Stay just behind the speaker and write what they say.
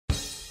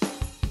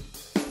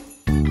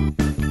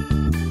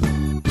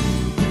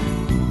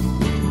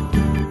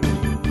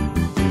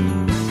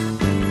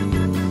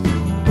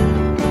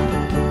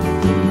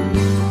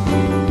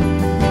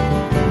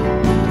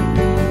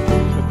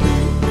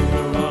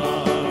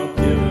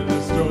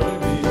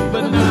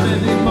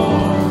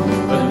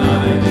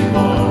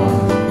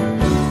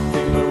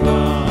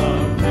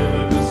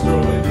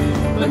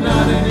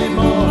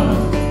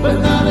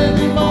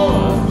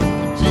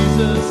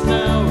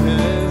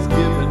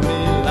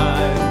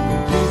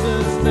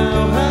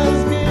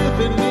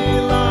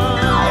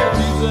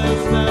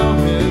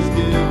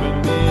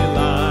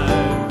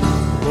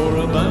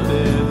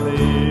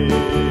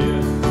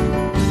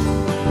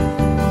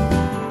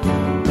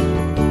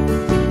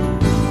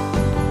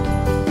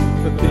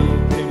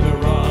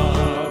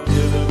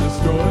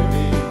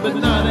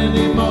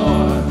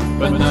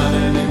but not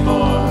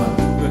anymore.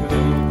 The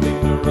devil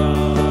came to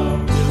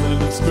rob, kill, and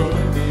destroy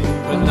me,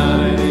 but not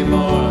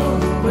anymore,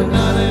 but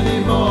not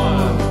anymore.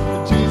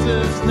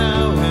 Jesus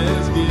now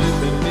has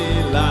given me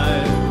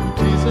life.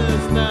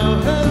 Jesus now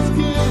has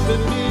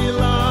given me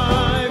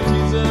life.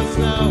 Jesus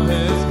now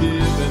has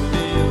given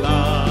me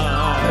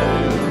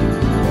life.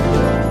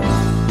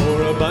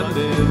 More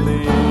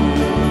abundantly,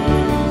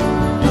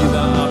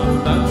 vida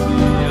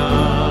abundancia,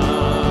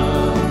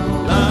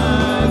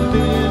 life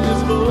in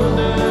His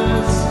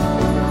fullness.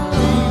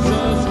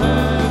 Jesus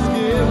has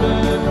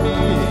given me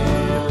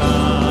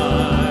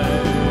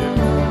life.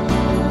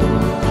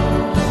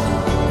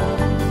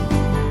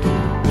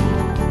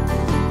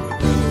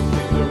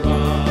 The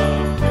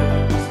rob, kill,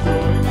 and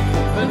destroy me,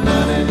 but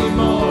not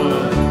anymore,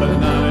 but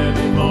not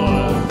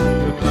anymore.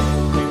 The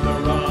devil came to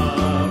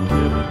rob,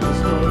 kill, and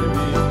destroy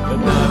me, but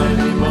not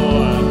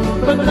anymore,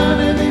 but not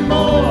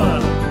anymore.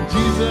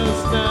 Jesus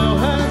now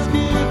has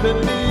given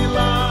me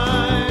life.